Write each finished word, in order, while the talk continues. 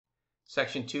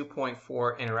Section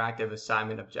 2.4 Interactive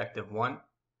Assignment Objective 1.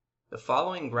 The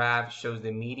following graph shows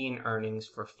the median earnings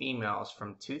for females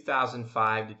from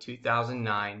 2005 to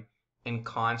 2009 in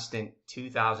constant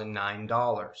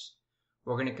 $2009.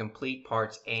 We're going to complete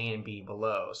parts A and B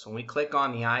below. So when we click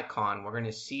on the icon, we're going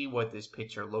to see what this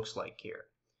picture looks like here.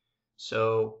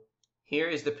 So here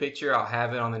is the picture. I'll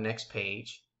have it on the next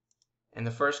page. And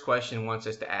the first question wants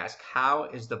us to ask, how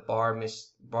is the bar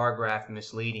graph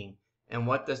misleading? And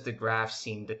what does the graph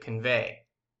seem to convey?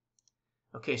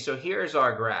 Okay, so here's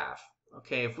our graph.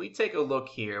 Okay, if we take a look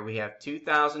here, we have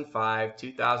 2005,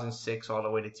 2006, all the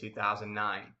way to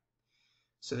 2009.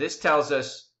 So this tells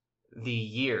us the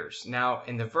years. Now,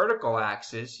 in the vertical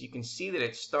axis, you can see that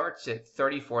it starts at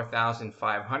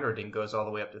 34,500 and goes all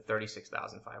the way up to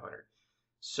 36,500.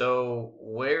 So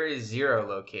where is 0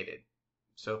 located?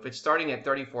 So if it's starting at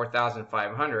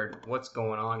 34,500, what's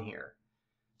going on here?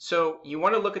 So you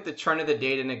want to look at the trend of the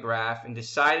data in the graph and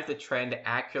decide if the trend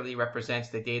accurately represents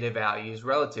the data values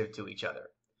relative to each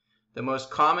other. The most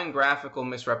common graphical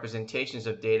misrepresentations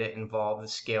of data involve the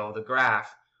scale of the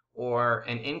graph, or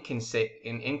an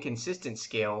inconsistent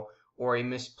scale, or a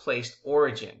misplaced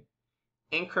origin.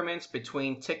 Increments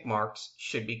between tick marks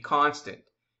should be constant.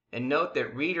 And note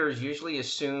that readers usually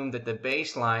assume that the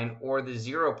baseline, or the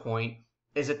 0 point,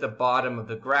 is at the bottom of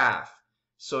the graph.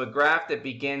 So a graph that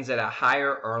begins at a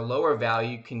higher or lower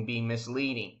value can be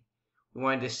misleading. We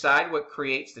want to decide what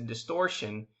creates the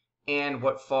distortion and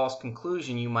what false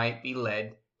conclusion you might be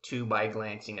led to by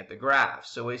glancing at the graph.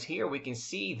 So as here we can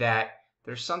see that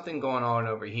there's something going on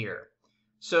over here.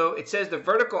 So it says the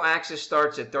vertical axis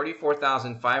starts at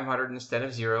 34,500 instead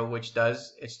of 0, which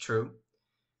it's true.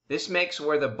 This makes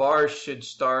where the bars should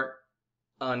start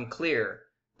unclear.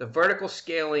 The vertical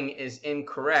scaling is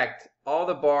incorrect. All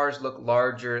the bars look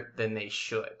larger than they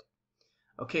should.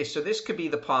 Okay, so this could be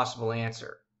the possible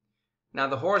answer. Now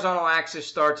the horizontal axis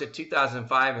starts at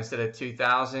 2005 instead of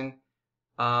 2000.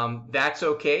 That's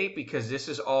okay because this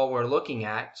is all we're looking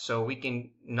at, so we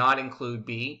can not include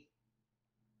B.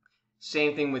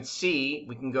 Same thing with C.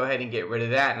 We can go ahead and get rid of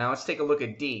that. Now let's take a look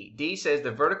at D. D says the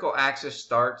vertical axis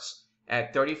starts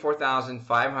at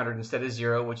 34,500 instead of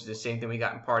 0, which is the same thing we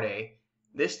got in part A.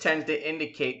 This tends to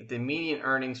indicate that the median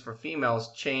earnings for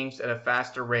females changed at a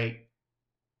faster rate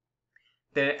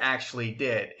than it actually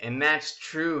did. And that's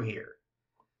true here.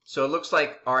 So it looks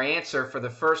like our answer for the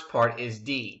first part is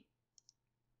D.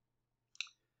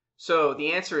 So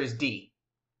the answer is D.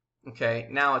 Okay,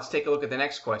 now let's take a look at the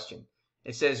next question.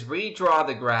 It says redraw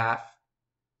the graph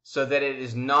so that it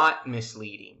is not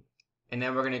misleading. And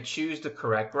then we're going to choose the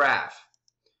correct graph.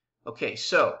 Okay,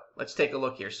 so let's take a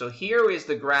look here. So here is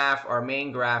the graph, our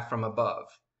main graph from above.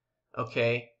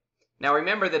 Okay, now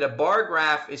remember that a bar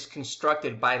graph is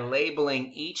constructed by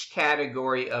labeling each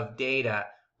category of data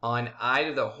on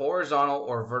either the horizontal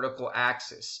or vertical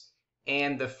axis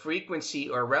and the frequency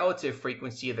or relative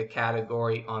frequency of the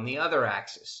category on the other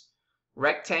axis.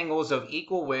 Rectangles of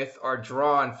equal width are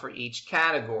drawn for each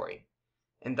category,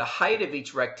 and the height of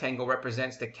each rectangle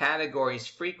represents the category's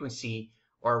frequency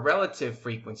or relative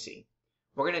frequency.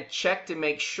 We're going to check to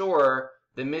make sure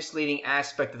the misleading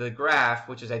aspect of the graph,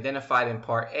 which is identified in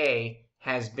part A,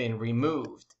 has been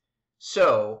removed.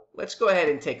 So let's go ahead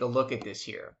and take a look at this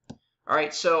here. All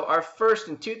right, so our first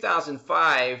in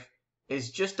 2005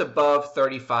 is just above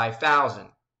 35,000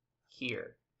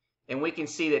 here. And we can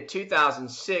see that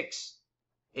 2006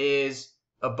 is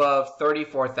above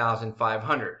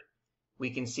 34,500.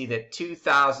 We can see that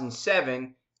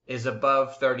 2007 is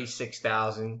above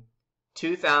 36,000.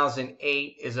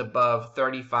 2008 is above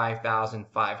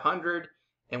 35,500.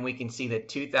 And we can see that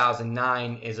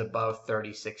 2009 is above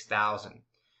 36,000.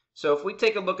 So if we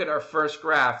take a look at our first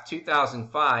graph,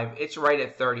 2005, it's right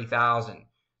at 30,000.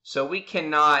 So we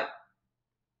cannot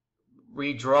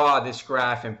redraw this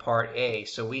graph in part A.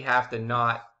 So we have to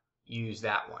not use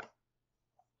that one.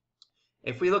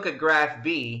 If we look at graph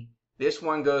B, this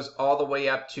one goes all the way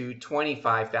up to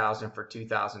 25,000 for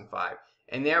 2005.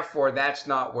 And therefore, that's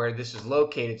not where this is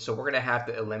located, so we're going to have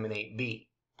to eliminate B.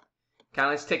 Now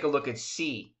let's take a look at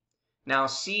C. Now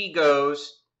C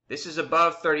goes, this is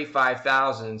above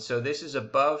 35,000, so this is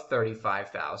above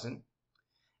 35,000.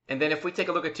 And then if we take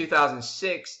a look at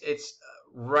 2006,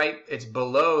 it's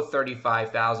below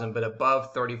 35,000, but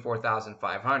above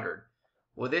 34,500.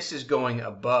 Well, this is going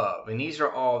above, and these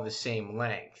are all the same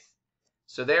length.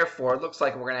 So therefore, it looks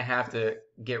like we're going to have to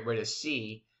get rid of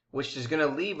C, which is going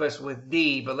to leave us with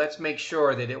D, but let's make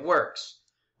sure that it works.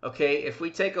 Okay, if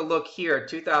we take a look here,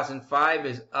 2005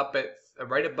 is up at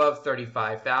right above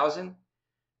 35,000.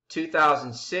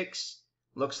 2006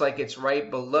 looks like it's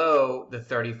right below the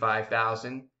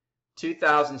 35,000.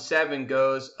 2007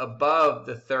 goes above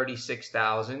the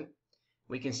 36,000.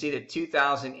 We can see that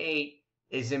 2008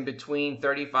 is in between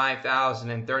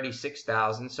 35,000 and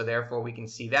 36,000, so therefore we can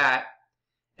see that.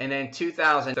 And then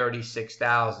 2000,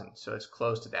 36,000, so it's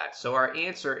close to that. So our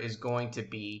answer is going to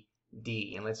be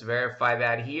D, and let's verify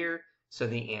that here. So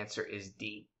the answer is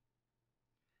D.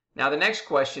 Now the next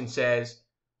question says,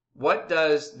 what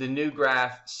does the new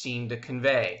graph seem to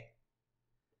convey?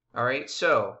 All right,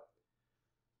 so,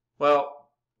 well,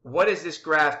 what does this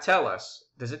graph tell us?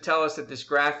 Does it tell us that this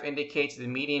graph indicates the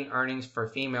median earnings for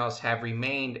females have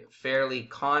remained fairly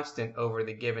constant over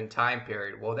the given time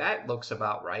period? Well, that looks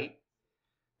about right.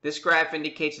 This graph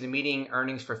indicates the median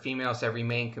earnings for females have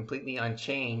remained completely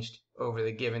unchanged over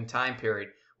the given time period.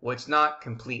 Well, it's not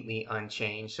completely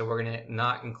unchanged, so we're going to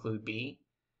not include B.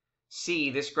 C,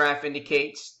 this graph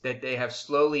indicates that they have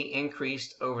slowly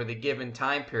increased over the given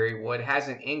time period. Well, it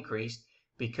hasn't increased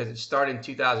because it started in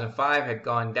 2005, had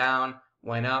gone down,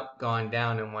 went up, gone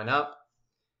down, and went up.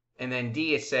 And then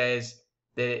D, it says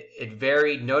that it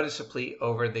varied noticeably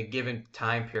over the given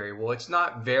time period. Well, it's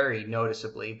not varied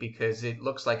noticeably because it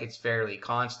looks like it's fairly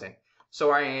constant. So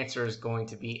our answer is going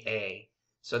to be A.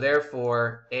 So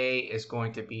therefore, A is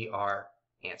going to be our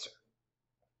answer.